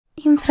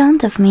In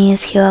front of me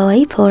is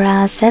Huawei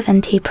Pura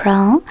 70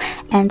 Pro,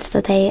 and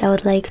today I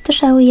would like to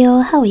show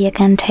you how you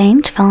can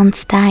change font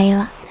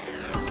style.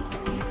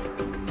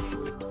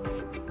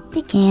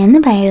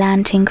 Begin by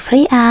launching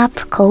free app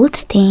called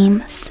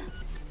Themes.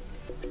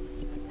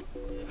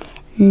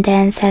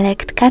 Then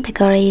select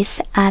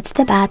Categories at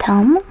the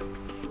bottom.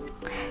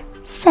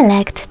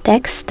 Select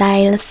Text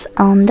Styles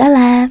on the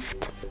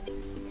left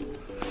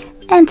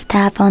and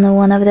tap on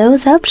one of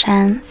those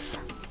options.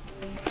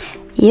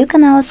 You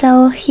can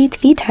also hit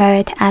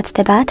Featured at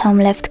the bottom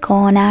left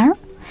corner,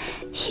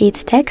 hit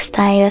Text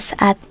Styles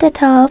at the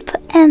top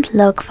and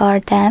look for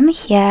them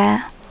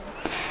here.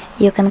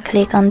 You can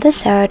click on the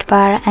search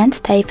bar and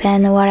type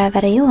in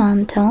wherever you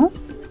want to.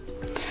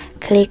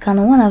 Click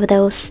on one of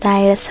those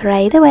styles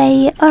right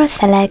away or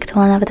select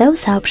one of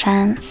those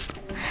options,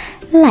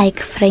 like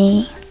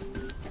free.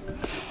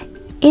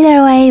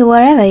 Either way,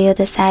 wherever you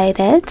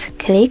decided,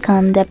 click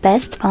on the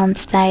best font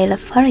style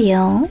for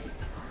you.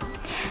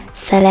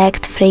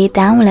 Select free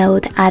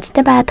download at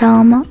the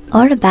bottom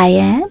or buy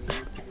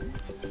it.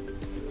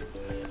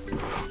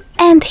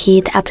 And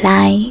hit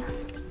apply.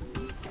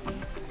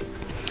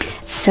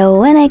 So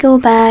when I go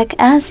back,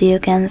 as you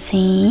can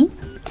see,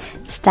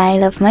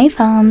 style of my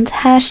font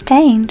has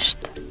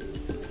changed.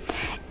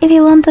 If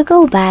you want to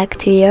go back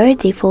to your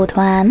default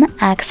one,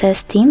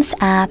 access Themes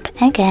app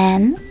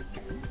again.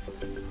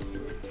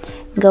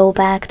 Go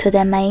back to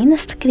the main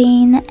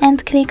screen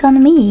and click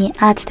on Me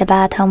at the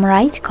bottom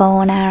right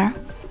corner.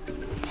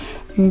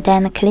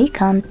 Then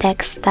click on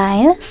Text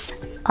Styles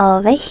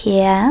over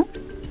here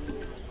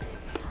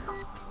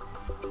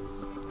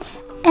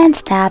and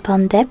tap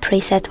on the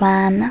preset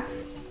one.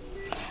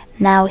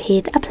 Now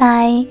hit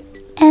apply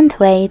and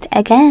wait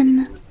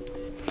again.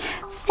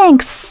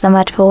 Thanks so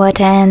much for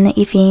watching.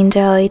 If you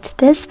enjoyed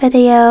this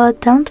video,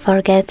 don't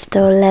forget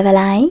to leave a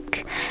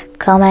like,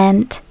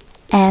 comment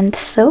and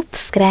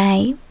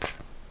subscribe.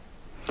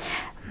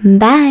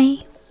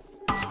 Bye!